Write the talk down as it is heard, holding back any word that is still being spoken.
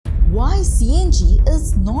why CNG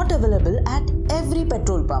is not available at every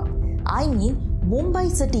petrol pump. I mean, Mumbai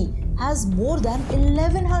city has more than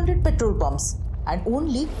 1100 petrol pumps and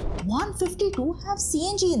only 152 have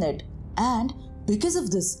CNG in it. And because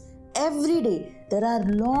of this, every day there are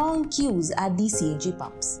long queues at these CNG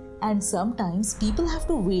pumps. And sometimes people have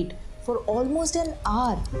to wait for almost an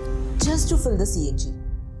hour just to fill the CNG.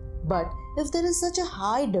 But if there is such a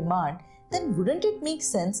high demand, then wouldn't it make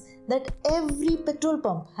sense that every petrol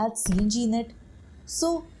pump had CNG in it?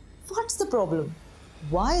 So what's the problem?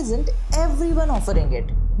 Why isn't everyone offering it?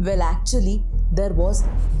 Well, actually, there was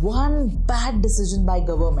one bad decision by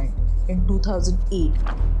government in 2008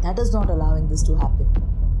 that is not allowing this to happen.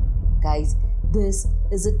 Guys, this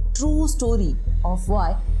is a true story of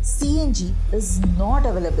why CNG is not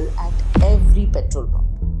available at every petrol pump.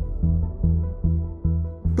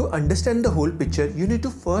 To understand the whole picture, you need to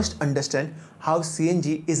first understand how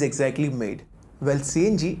CNG is exactly made. Well,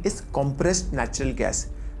 CNG is compressed natural gas,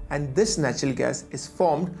 and this natural gas is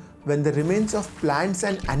formed when the remains of plants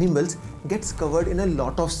and animals gets covered in a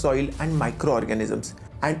lot of soil and microorganisms,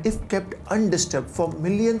 and if kept undisturbed for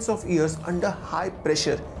millions of years under high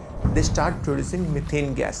pressure, they start producing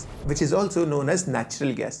methane gas, which is also known as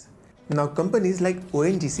natural gas. Now companies like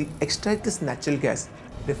ONGC extract this natural gas,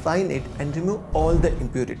 refine it and remove all the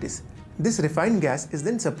impurities. This refined gas is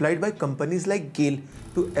then supplied by companies like GAIL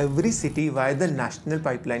to every city via the national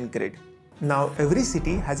pipeline grid. Now every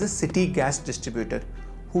city has a city gas distributor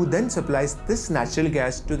who then supplies this natural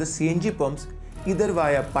gas to the CNG pumps either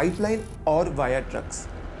via pipeline or via trucks.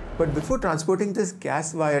 But before transporting this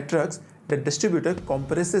gas via trucks, the distributor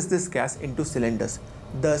compresses this gas into cylinders,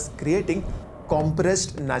 thus creating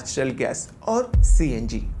compressed natural gas or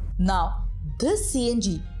CNG. Now, this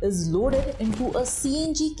CNG is loaded into a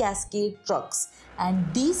CNG cascade trucks,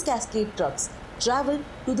 and these cascade trucks travel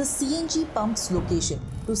to the CNG pump's location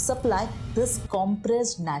to supply this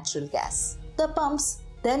compressed natural gas. The pumps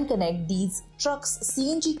then connect these trucks'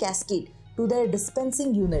 CNG cascade to their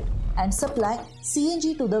dispensing unit and supply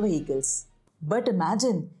CNG to the vehicles. But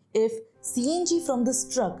imagine if CNG from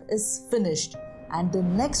this truck is finished and the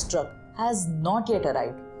next truck has not yet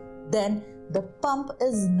arrived, then the pump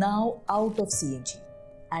is now out of CNG.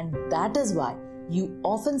 And that is why you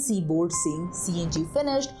often see boards saying CNG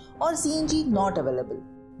finished or CNG not available.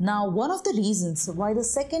 Now, one of the reasons why the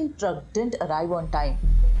second truck didn't arrive on time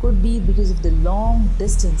could be because of the long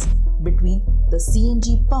distance between the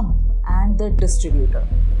CNG pump and the distributor.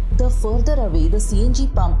 The further away the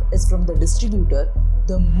CNG pump is from the distributor,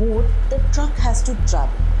 the more the truck has to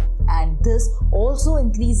travel. And this also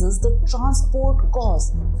increases the transport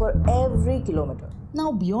cost for every kilometer.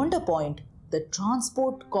 Now, beyond a point, the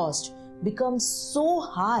transport cost becomes so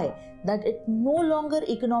high that it no longer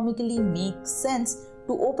economically makes sense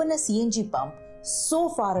to open a CNG pump so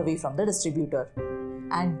far away from the distributor.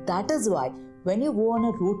 And that is why when you go on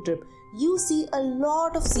a road trip, you see a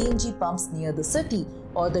lot of CNG pumps near the city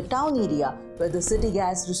or the town area where the city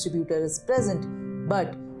gas distributor is present,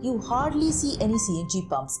 but you hardly see any CNG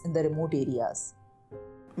pumps in the remote areas.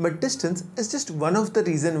 But distance is just one of the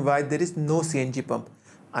reasons why there is no CNG pump.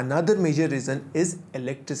 Another major reason is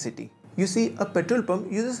electricity. You see, a petrol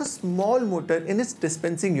pump uses a small motor in its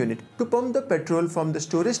dispensing unit to pump the petrol from the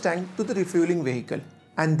storage tank to the refueling vehicle.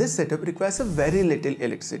 And this setup requires a very little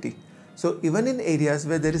electricity. So even in areas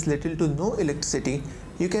where there is little to no electricity,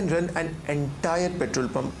 you can run an entire petrol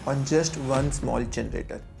pump on just one small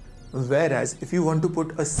generator. Whereas if you want to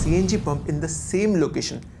put a CNG pump in the same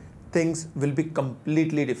location, things will be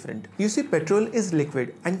completely different. You see, petrol is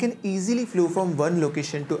liquid and can easily flow from one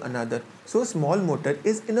location to another, so a small motor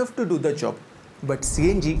is enough to do the job. But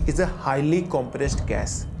CNG is a highly compressed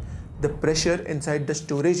gas. The pressure inside the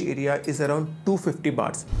storage area is around 250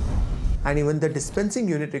 bars, and even the dispensing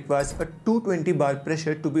unit requires a 220 bar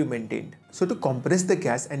pressure to be maintained. So to compress the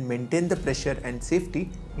gas and maintain the pressure and safety,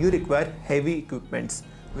 you require heavy equipments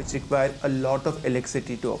which require a lot of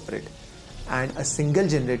electricity to operate. And a single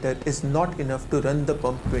generator is not enough to run the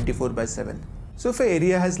pump 24/7. So if an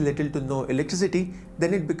area has little to no electricity,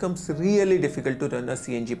 then it becomes really difficult to run a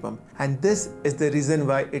CNG pump. And this is the reason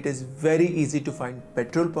why it is very easy to find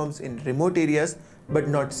petrol pumps in remote areas but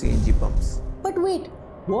not CNG pumps. But wait,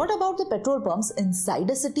 what about the petrol pumps inside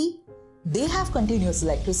a city? They have continuous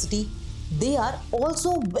electricity. They are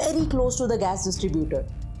also very close to the gas distributor.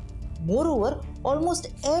 Moreover, almost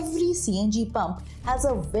every CNG pump has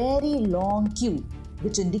a very long queue,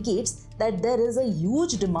 which indicates that there is a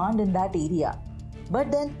huge demand in that area.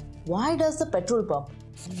 But then, why does the petrol pump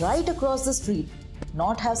right across the street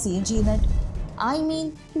not have CNG in it? I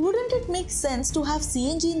mean, wouldn't it make sense to have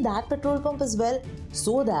CNG in that petrol pump as well,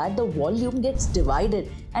 so that the volume gets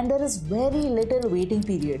divided and there is very little waiting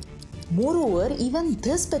period? Moreover, even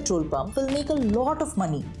this petrol pump will make a lot of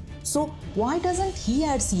money. So why doesn't he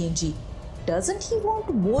add CNG? Doesn't he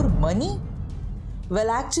want more money? Well,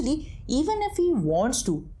 actually, even if he wants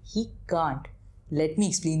to, he can't. Let me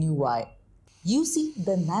explain you why. You see,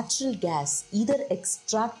 the natural gas, either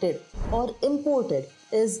extracted or imported,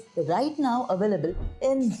 is right now available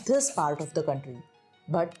in this part of the country.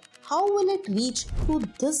 But how will it reach to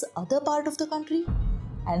this other part of the country?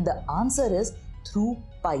 And the answer is through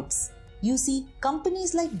pipes. You see,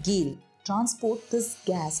 companies like GAIL transport this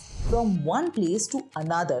gas from one place to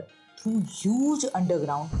another through huge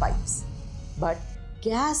underground pipes. But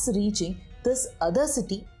gas reaching this other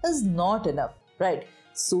city is not enough, right?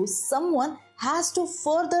 So someone has to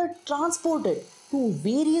further transport it to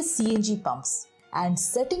various CNG pumps. And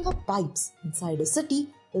setting up pipes inside a city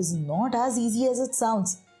is not as easy as it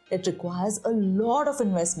sounds. It requires a lot of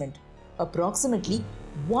investment, approximately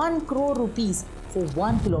 1 crore rupees for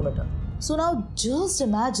 1 kilometer. So now just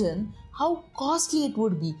imagine how costly it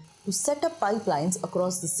would be to set up pipelines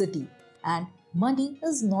across the city. And money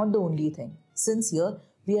is not the only thing, since here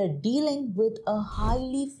we are dealing with a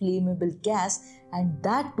highly flammable gas, and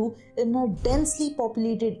that too in a densely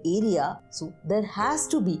populated area, so there has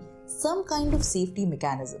to be some kind of safety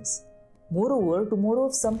mechanisms. Moreover, tomorrow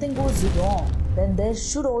if something goes wrong, then there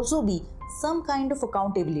should also be some kind of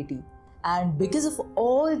accountability. And because of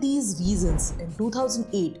all these reasons, in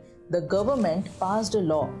 2008, the government passed a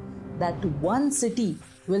law that one city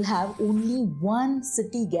will have only one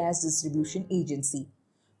city gas distribution agency.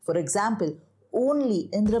 For example, only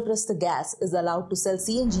Indraprastha Gas is allowed to sell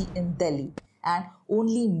CNG in Delhi, and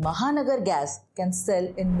only Mahanagar Gas can sell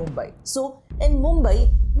in Mumbai. So in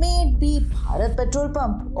Mumbai, may it be Bharat Petrol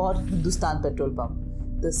Pump or Hindustan Petrol Pump,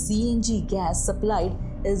 the CNG gas supplied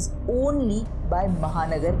is only by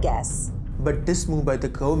Mahanagar Gas. But this move by the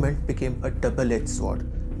government became a double-edged sword,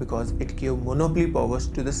 because it gave monopoly powers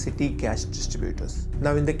to the city gas distributors.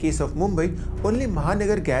 Now in the case of Mumbai, only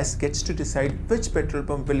Mahanagar Gas gets to decide which petrol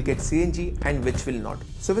pump will get CNG and which will not.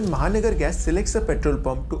 So when Mahanagar Gas selects a petrol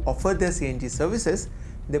pump to offer their CNG services,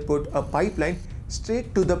 they put a pipeline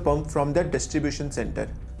straight to the pump from their distribution center.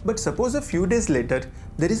 But suppose a few days later,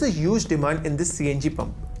 there is a huge demand in this CNG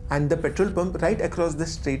pump, and the petrol pump right across the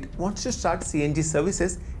street wants to start CNG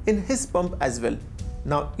services in his pump as well.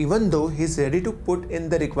 Now, even though he is ready to put in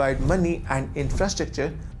the required money and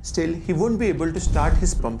infrastructure, still he won't be able to start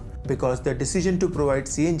his pump because the decision to provide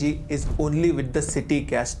CNG is only with the city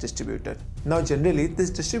gas distributor. Now generally, this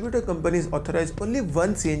distributor companies authorize only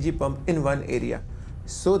one CNG pump in one area,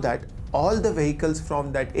 so that all the vehicles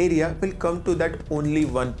from that area will come to that only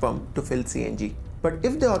one pump to fill CNG. But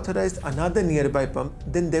if they authorize another nearby pump,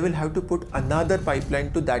 then they will have to put another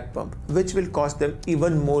pipeline to that pump, which will cost them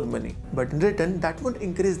even more money. But in return, that would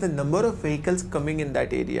increase the number of vehicles coming in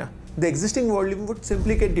that area. The existing volume would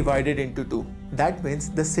simply get divided into two. That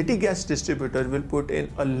means the city gas distributor will put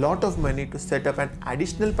in a lot of money to set up an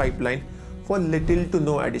additional pipeline for little to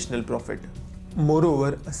no additional profit.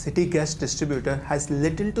 Moreover, a city gas distributor has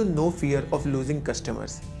little to no fear of losing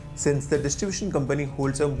customers, since the distribution company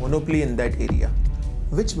holds a monopoly in that area,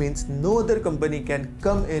 which means no other company can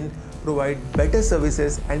come in, provide better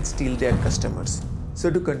services and steal their customers. So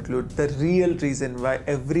to conclude, the real reason why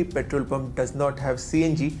every petrol pump does not have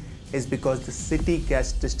CNG is because the city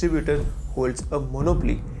gas distributor holds a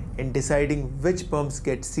monopoly in deciding which pumps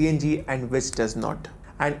get CNG and which does not.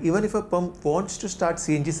 And even if a pump wants to start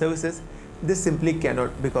CNG services, they simply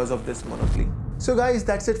cannot because of this monopoly. So guys,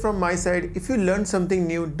 that's it from my side. If you learned something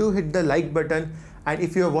new, do hit the like button, and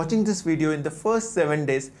if you are watching this video in the first 7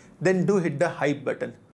 days, then do hit the hype button.